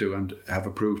signed up to and have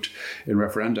approved in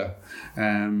referenda.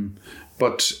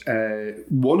 But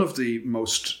one of the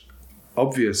most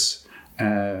obvious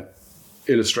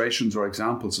illustrations or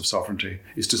examples of sovereignty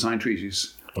is to sign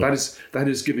treaties. That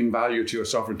is giving value to your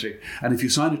sovereignty. And if you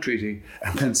sign a treaty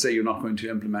and then say you're not going to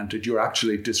implement it, you're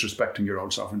actually disrespecting your own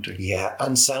sovereignty. Yeah,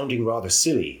 and sounding rather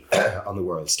silly on the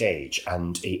world stage,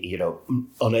 and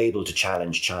unable to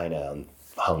challenge China and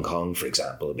Hong Kong, for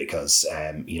example, because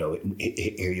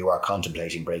here you are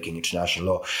contemplating breaking international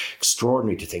law.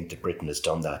 Extraordinary to think that Britain has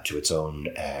done that to its own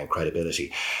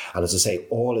credibility. And as I say,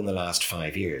 all in the last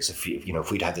 5 years. If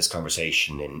we'd had this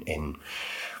conversation in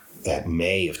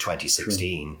May of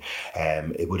 2016,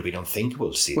 it would have been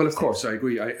unthinkable to see. Well, of course, I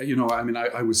agree.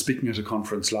 I was speaking at a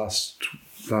conference last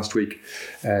week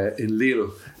in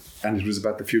Lille. And it was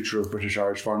about the future of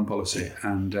British-Irish foreign policy.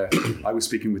 And I was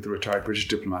speaking with the retired British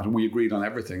diplomat, and we agreed on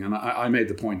everything. And I made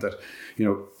the point that,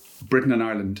 Britain and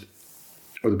Ireland,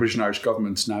 or the British and Irish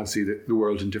governments, now see the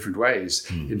world in different ways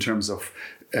in terms of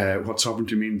what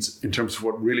sovereignty means, in terms of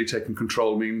what really taking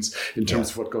control means, in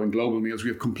terms of what going global means. We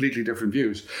have completely different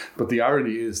views. But the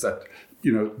irony is that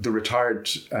the retired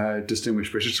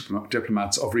distinguished British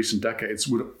diplomats of recent decades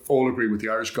would all agree with the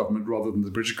Irish government rather than the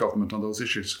British government on those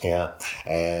issues. Yeah.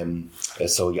 One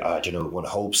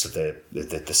hopes that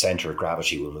the centre of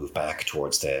gravity will move back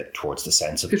towards the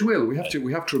sensible. It will. We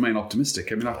have to remain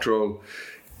optimistic. I mean, after all,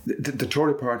 the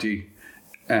Tory party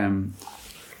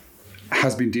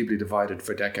has been deeply divided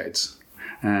for decades.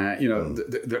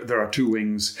 There are two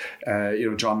wings.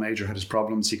 John Major had his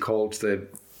problems. He called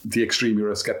the extreme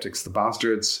Eurosceptics the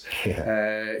bastards.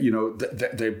 They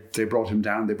brought him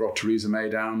down. They brought Theresa May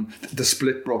down. The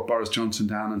split brought Boris Johnson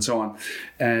down, and so on.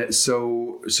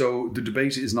 So the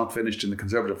debate is not finished in the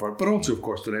Conservative Party, but also, of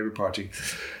course, the Labour Party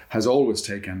has always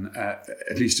taken,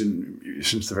 at least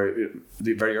since the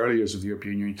very early years of the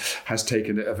European Union, has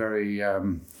taken a very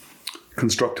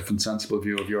constructive and sensible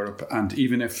view of Europe. And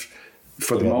even if,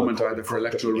 for the moment, either for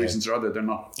electoral reasons or other, they're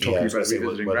not talking about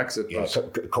revisiting Brexit.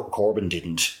 Corbyn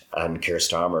didn't, and Keir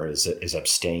Starmer is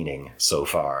abstaining so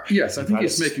far. Yes, I think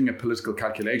he's making a political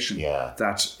calculation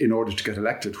that in order to get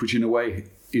elected, which in a way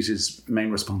is his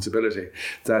main responsibility,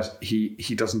 that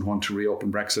he doesn't want to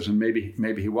reopen Brexit, and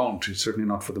maybe he won't. Certainly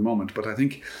not for the moment. But I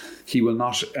think he will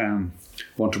not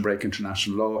want to break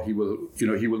international law. He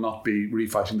will not be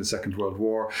refighting the Second World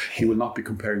War. He will not be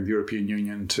comparing the European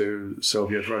Union to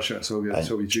Soviet Russia,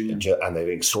 Soviet Union. And they have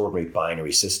an extraordinary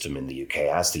binary system in the UK,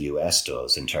 as the US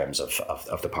does, in terms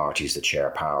of the parties that share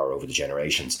power over the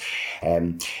generations.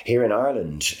 Here in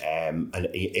Ireland, and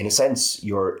in a sense,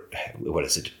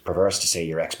 is it perverse to say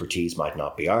your expertise might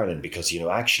not be Ireland, because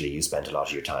actually you spent a lot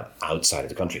of your time outside of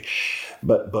the country.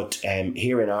 But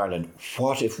here in Ireland,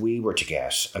 what if we were to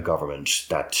get a government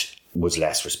that was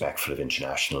less respectful of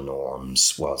international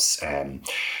norms, was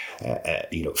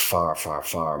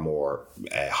far more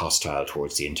hostile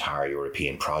towards the entire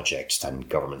European project than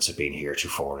governments have been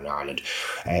heretofore in Ireland.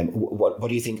 What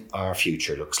do you think our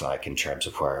future looks like in terms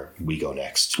of where we go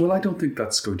next? Well, I don't think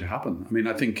that's going to happen. I mean,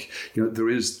 I think there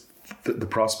is the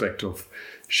prospect of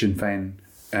Sinn Féin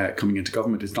coming into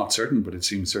government. Is not certain, but it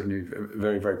seems certainly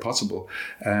very, very possible.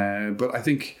 But I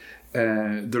think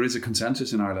there is a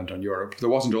consensus in Ireland on Europe. There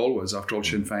wasn't always. After all,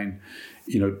 Sinn Féin,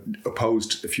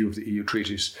 opposed a few of the EU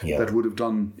treaties that would have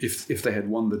done, if they had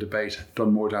won the debate,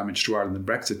 done more damage to Ireland than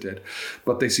Brexit did.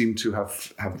 But they seem to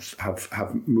have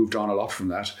moved on a lot from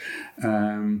that,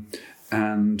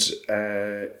 and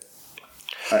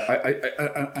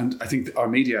I think our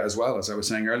media as well, as I was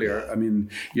saying earlier. I mean,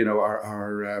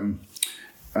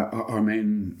 our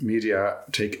main media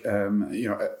take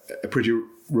a pretty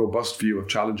robust view of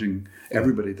challenging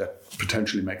everybody that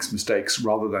potentially makes mistakes,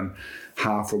 rather than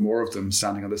half or more of them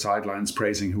standing on the sidelines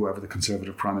praising whoever the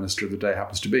Conservative Prime Minister of the day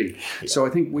happens to be. Yeah. So I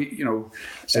think we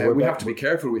have to be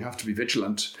careful, we have to be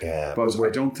vigilant, but I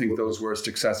don't think those worst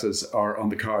excesses are on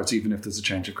the cards, even if there's a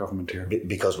change of government here.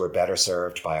 Because we're better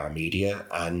served by our media,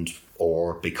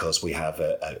 or because we have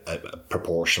a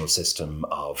proportional system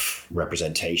of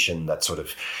representation that sort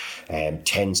of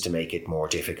tends to make it more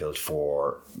difficult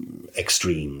for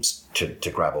extremes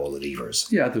to grab all the levers.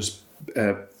 Yeah, there's...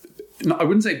 I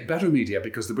wouldn't say better media,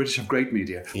 because the British have great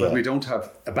media, but we don't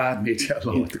have a bad media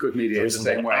along with the good media in the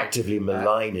same way. Actively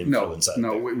malign influence.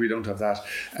 No, we don't have that.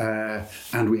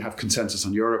 And we have consensus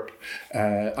on Europe.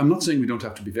 I'm not saying we don't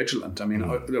have to be vigilant. I mean,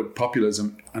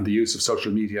 populism and the use of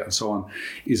social media and so on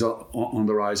is on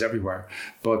the rise everywhere.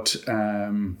 But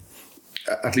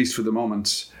at least for the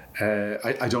moment,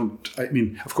 I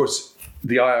mean, of course,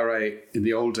 the IRA in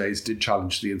the old days did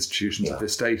challenge the institutions of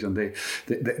this state, and they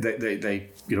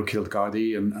killed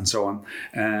Gardaí and so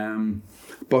on.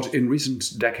 But in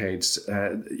recent decades,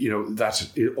 that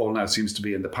it all now seems to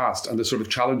be in the past, and the sort of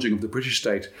challenging of the British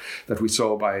state that we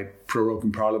saw by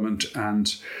proroguing Parliament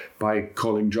and by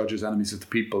calling judges enemies of the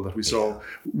people that we saw,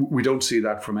 we don't see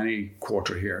that from any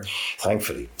quarter here.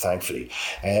 Thankfully.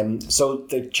 So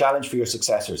the challenge for your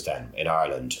successors then in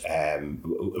Ireland,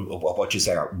 what you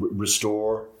say are restore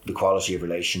the quality of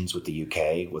relations with the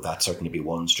UK. Would that certainly be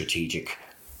one strategic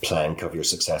plank of your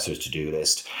successors' to-do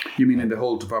list? You mean in the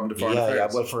whole Department of Foreign Affairs? Yeah.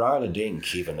 Well, for Ireland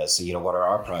Inc., even as what are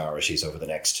our priorities over the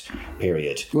next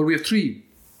period? Well, we have three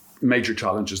major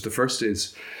challenges. The first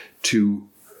is to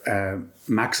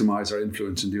maximise our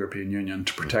influence in the European Union,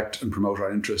 to protect and promote our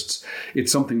interests.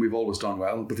 It's something we've always done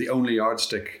well, but the only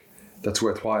yardstick that's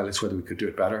worthwhile is whether we could do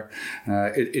it better.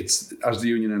 It's as the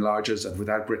Union enlarges, and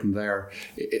without Britain there,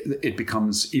 it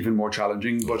becomes even more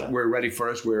challenging. But we're ready for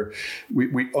it.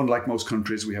 We unlike most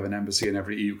countries, we have an embassy in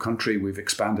every EU country. We've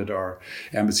expanded our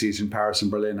embassies in Paris and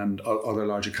Berlin and other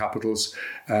larger capitals.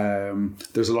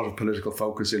 There's a lot of political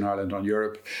focus in Ireland on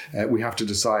Europe. We have to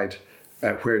decide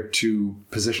where to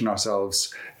position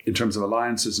ourselves in terms of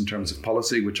alliances, in terms of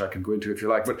policy, which I can go into if you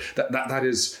like. But that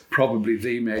is probably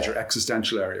the major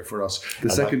existential area for us.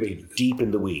 The second, be deep in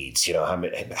the weeds,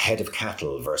 head of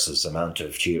cattle versus amount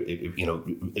of,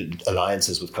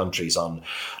 alliances with countries on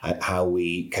how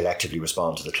we collectively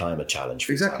respond to the climate challenge.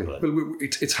 Exactly. Well,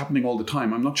 it's happening all the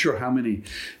time. I'm not sure how many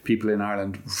people in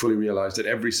Ireland fully realise that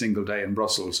every single day in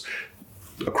Brussels,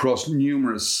 across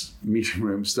numerous meeting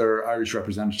rooms, there are Irish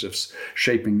representatives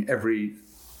shaping every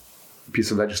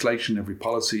piece of legislation, every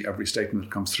policy, every statement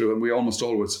that comes through, and we almost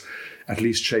always at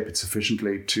least shape it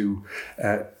sufficiently to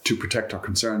protect our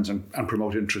concerns and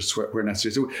promote interests where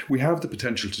necessary. So we have the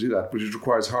potential to do that, but it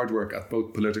requires hard work at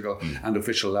both political and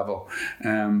official level.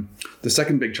 The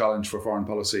second big challenge for foreign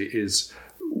policy is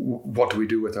what do we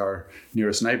do with our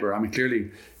nearest neighbour? I mean,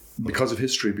 clearly, because of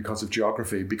history, because of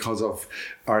geography, because of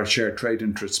our shared trade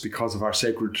interests, because of our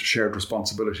sacred shared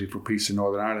responsibility for peace in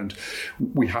Northern Ireland,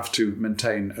 we have to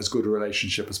maintain as good a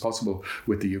relationship as possible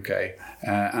with the UK.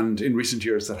 And in recent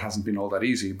years, that hasn't been all that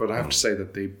easy. But I have to say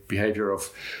that the behaviour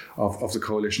of the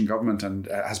coalition government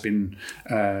has been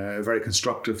very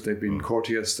constructive. They've been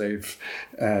courteous. They've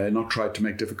not tried to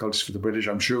make difficulties for the British.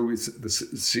 I'm sure it's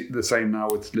the same now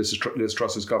with Liz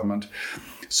Truss's government.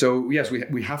 So yes,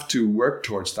 we have to work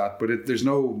towards that, but there's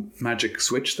no magic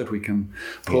switch that we can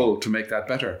pull to make that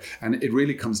better. And it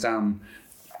really comes down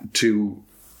to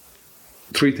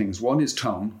three things. One is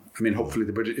tone. I mean, hopefully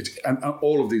the British, and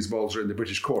all of these balls are in the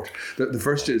British court. The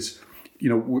first is,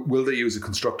 will they use a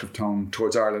constructive tone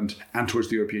towards Ireland and towards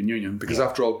the European Union? Because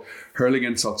after all, hurling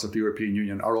insults at the European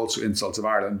Union are also insults of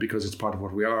Ireland, because it's part of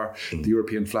what we are. The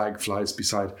European flag flies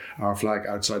beside our flag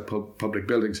outside public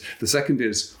buildings. The second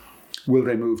is, will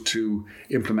they move to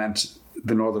implement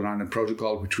the Northern Ireland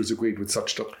Protocol, which was agreed with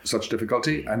such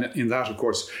difficulty? And in that, of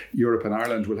course, Europe and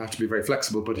Ireland will have to be very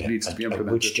flexible, but it needs to be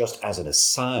implemented. Which, just as an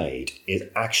aside, is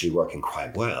actually working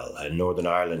quite well. Northern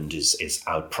Ireland is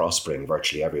out prospering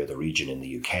virtually every other region in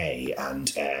the UK,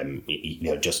 and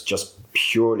just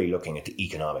purely looking at the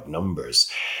economic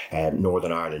numbers,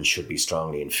 Northern Ireland should be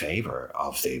strongly in favour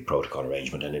of the protocol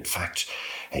arrangement, and in fact,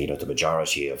 the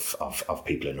majority of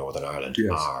people in Northern Ireland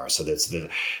are. So there's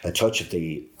a touch of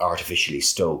the artificially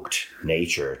stoked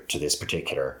nature to this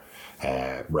particular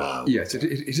row. Yes, it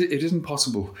isn't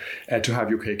possible to have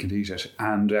your cake and eat it.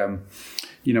 And,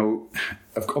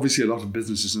 obviously a lot of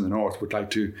businesses in the north would like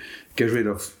to get rid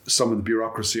of some of the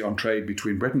bureaucracy on trade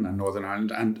between Britain and Northern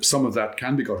Ireland, and some of that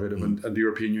can be got rid of, and the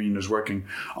European Union is working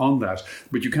on that.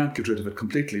 But you can't get rid of it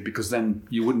completely, because then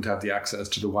you wouldn't have the access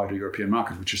to the wider European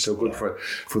market, which is so good for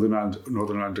the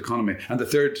Northern Ireland economy. And the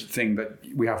third thing that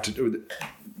we have to do,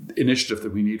 initiative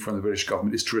that we need from the British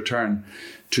government, is to return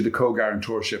to the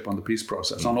co-guarantorship on the peace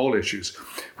process on all issues,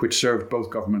 which served both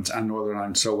governments and Northern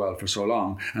Ireland so well for so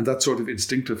long. And that sort of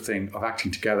instinctive thing of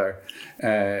acting together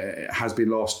has been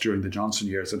lost during the Johnson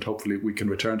years, and hopefully we can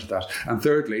return to that. And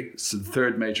thirdly, so the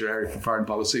third major area for foreign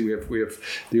policy, we have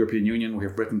the European Union, we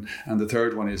have Britain, and the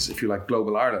third one is, if you like,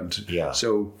 global Ireland. Yeah.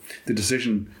 So the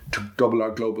decision to double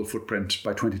our global footprint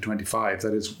by 2025,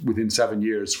 that is within 7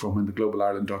 years from when the Global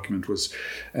Ireland document was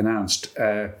announced,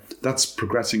 that's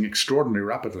progressing extraordinarily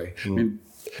rapidly. I mean,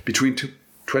 between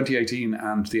 2018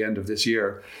 and the end of this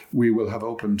year, we will have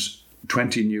opened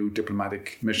 20 new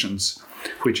diplomatic missions,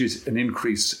 which is an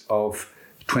increase of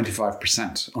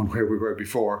 25% on where we were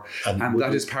before. And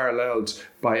that is paralleled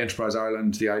by Enterprise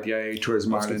Ireland, the IDA,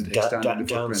 Tourism Ireland,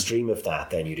 downstream of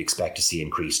that, then you'd expect to see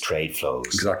increased trade flows.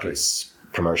 Exactly.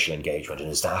 Commercial engagement. And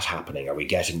is that happening? Are we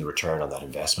getting the return on that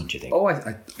investment, do you think?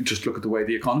 I just look at the way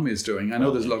the economy is doing. I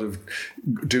know there's a lot of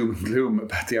doom and gloom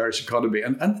about the Irish economy,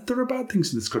 and there are bad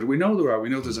things in this country. We know there are. We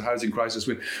know there's a housing crisis.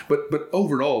 But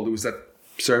overall, there was that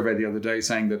survey the other day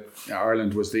saying that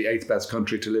Ireland was the 8th best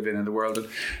country to live in the world,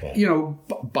 and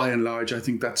by and large I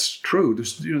think that's true.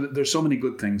 There's so many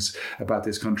good things about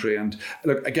this country, and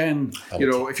look again,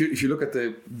 if you look at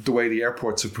the way the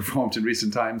airports have performed in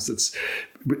recent times, it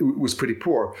was pretty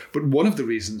poor. But one of the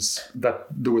reasons that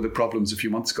there were the problems a few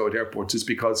months ago at airports is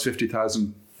because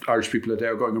 50,000 Irish people a day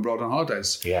are going abroad on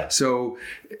holidays. Yeah. So,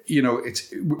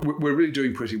 we're really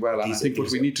doing pretty well. And I think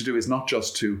what we need to do is not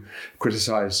just to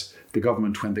criticise the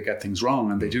government when they get things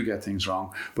wrong, and they do get things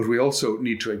wrong, but we also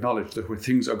need to acknowledge that where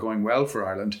things are going well for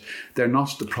Ireland, they're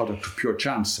not the product of pure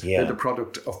chance. Yeah. They're the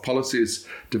product of policies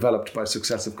developed by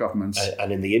successive governments.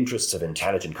 And in the interests of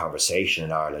intelligent conversation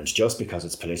in Ireland, just because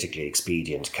it's politically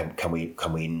expedient, can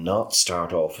we not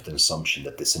start off with an assumption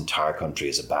that this entire country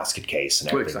is a basket case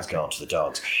and everything's gone to the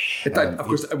dogs? Of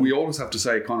course, we always have to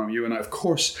say, Conor, you and I, of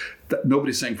course, that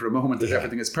nobody's saying for a moment that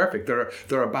everything is perfect.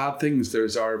 There are bad things.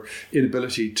 There's our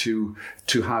inability to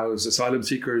house asylum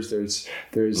seekers. There's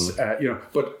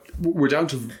but we're down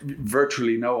to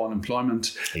virtually no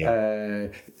unemployment. Yeah.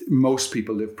 Most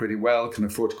people live pretty well, can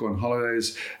afford to go on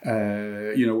holidays.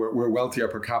 We're wealthier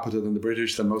per capita than the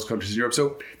British, than most countries in Europe.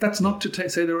 So that's not to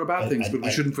say there are bad things, but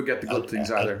we shouldn't forget the good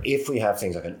things either. If we have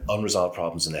things like unresolved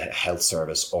problems in the health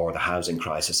service or the housing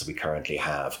crisis that we currently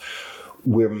have,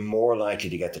 we're more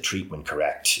likely to get the treatment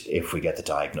correct if we get the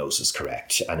diagnosis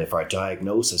correct. And if our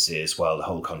diagnosis is, well, the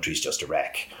whole country's just a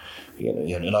wreck,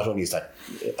 not only is that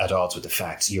at odds with the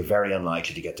facts, you're very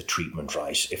unlikely to get the treatment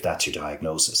right if that's your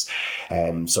diagnosis.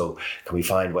 So can we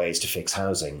find ways to fix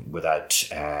housing without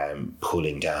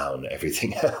pulling down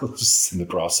everything else in the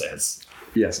process?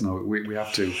 Yes, no, we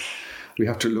have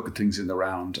to look at things in the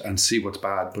round and see what's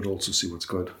bad, but also see what's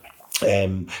good.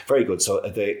 Very good. So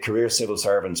the career civil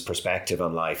servant's perspective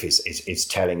on life is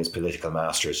telling his political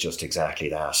masters just exactly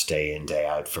that, day in, day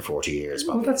out for 40 years.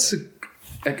 Well,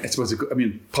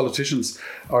 politicians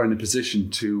are in a position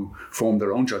to form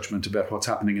their own judgment about what's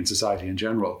happening in society in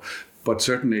general. But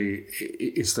certainly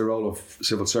it's the role of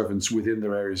civil servants within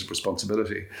their areas of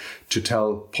responsibility to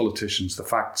tell politicians the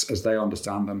facts as they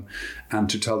understand them, and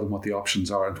to tell them what the options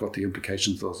are and what the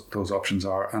implications of those options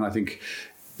are. And I think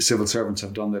civil servants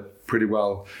have done that pretty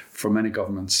well for many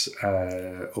governments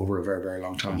over a very, very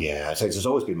long time. Yeah, I think it's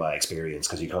always been my experience,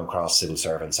 because you come across civil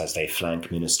servants as they flank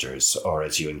ministers or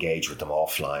as you engage with them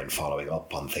offline, following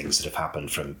up on things that have happened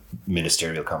from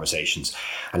ministerial conversations,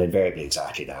 and invariably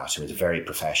exactly that. It's a very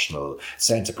professional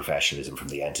sense of professionalism from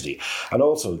the entity, and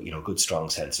also, good strong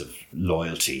sense of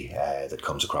loyalty that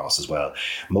comes across as well.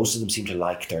 Most of them seem to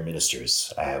like their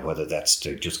ministers, whether that's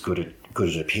just good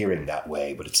at appearing that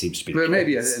way, but it seems to be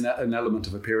maybe an element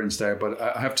of appearance there. But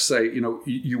I have to say,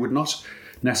 you would not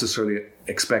necessarily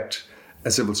expect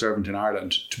a civil servant in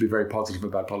Ireland to be very positive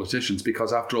about politicians,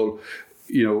 because after all,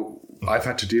 I've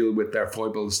had to deal with their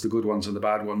foibles, the good ones and the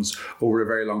bad ones, over a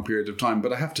very long period of time.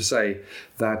 But I have to say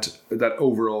that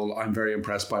overall, I'm very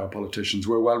impressed by our politicians.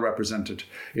 We're well represented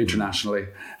internationally,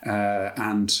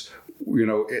 and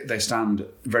they stand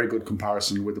very good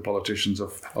comparison with the politicians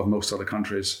of most other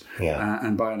countries.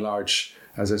 And by and large,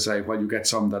 as I say, while you get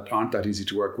some that aren't that easy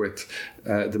to work with,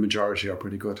 the majority are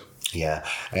pretty good. Yeah,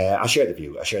 I share the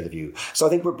view. So I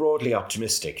think we're broadly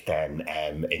optimistic then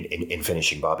in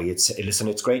finishing, Bobby.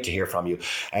 It's great to hear from you.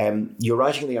 You're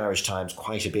writing in the Irish Times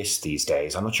quite a bit these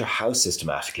days. I'm not sure how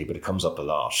systematically, but it comes up a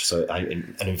lot. So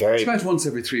it's about once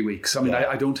every 3 weeks. I mean,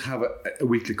 I don't have a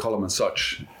weekly column as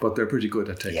such, but they're pretty good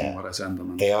at taking what I send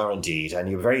them. They are indeed, and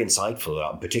you're very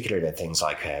insightful, particularly in things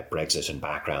like Brexit and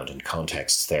background and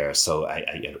contexts there. So I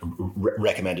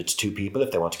recommend it to 2 people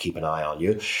if they want to keep an eye on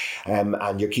you.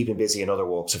 And you're keeping busy in other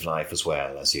walks of life as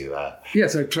well, as you...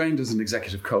 Yes, I trained as an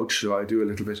executive coach, so I do a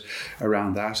little bit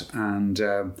around that. And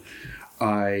the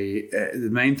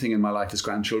main thing in my life is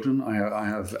grandchildren. I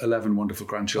have 11 wonderful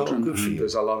grandchildren. Good for you.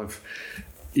 There's a lot of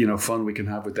fun we can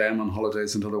have with them on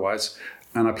holidays and otherwise.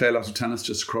 And I play a lot of tennis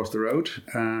just across the road.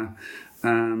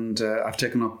 And I've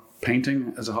taken up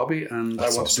painting as a hobby, and I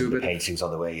want to do a bit. Paintings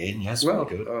on the way in, yes. Well,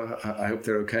 very good. I hope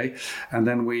they're okay. And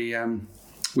then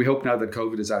we hope now that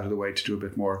COVID is out of the way to do a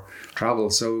bit more travel.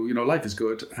 So, life is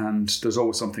good, and there's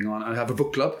always something on. I have a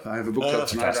book club. Tonight.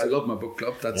 Fantastic. I love my book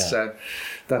club. That's as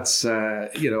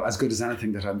good as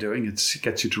anything that I'm doing. It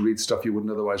gets you to read stuff you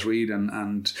wouldn't otherwise read,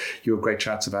 and you have great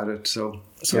chats about it. So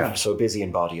busy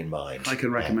in body and mind. I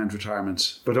can recommend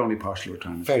retirement, but only partial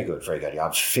retirement. Very good. Yeah,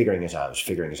 I'm figuring it out.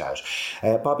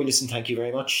 Bobby, listen, thank you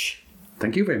very much.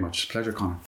 Thank you very much. Pleasure,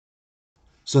 Conor.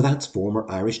 So that's former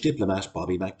Irish diplomat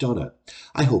Bobby McDonagh.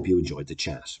 I hope you enjoyed the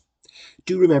chat.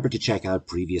 Do remember to check out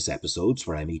previous episodes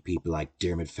where I meet people like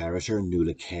Dermot Ferreter,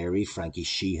 Nuala Carey, Frankie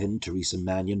Sheehan, Theresa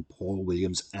Mannion, Paul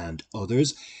Williams and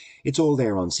others. It's all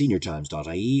there on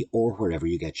seniortimes.ie or wherever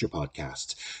you get your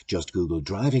podcasts. Just Google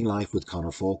Driving Life with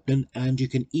Conor Faulkner and you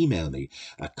can email me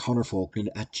at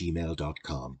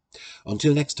conorfaulkner@gmail.com.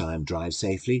 Until next time, drive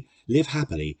safely, live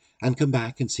happily and come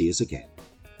back and see us again.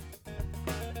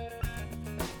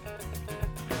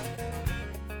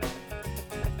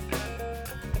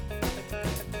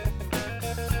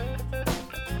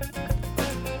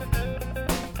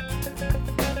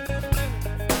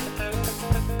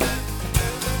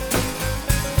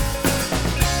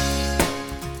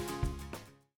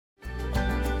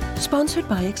 Sponsored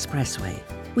by Expressway.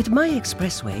 With My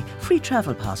Expressway, free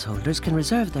travel pass holders can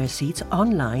reserve their seats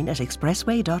online at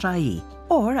expressway.ie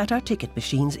or at our ticket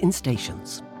machines in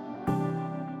stations.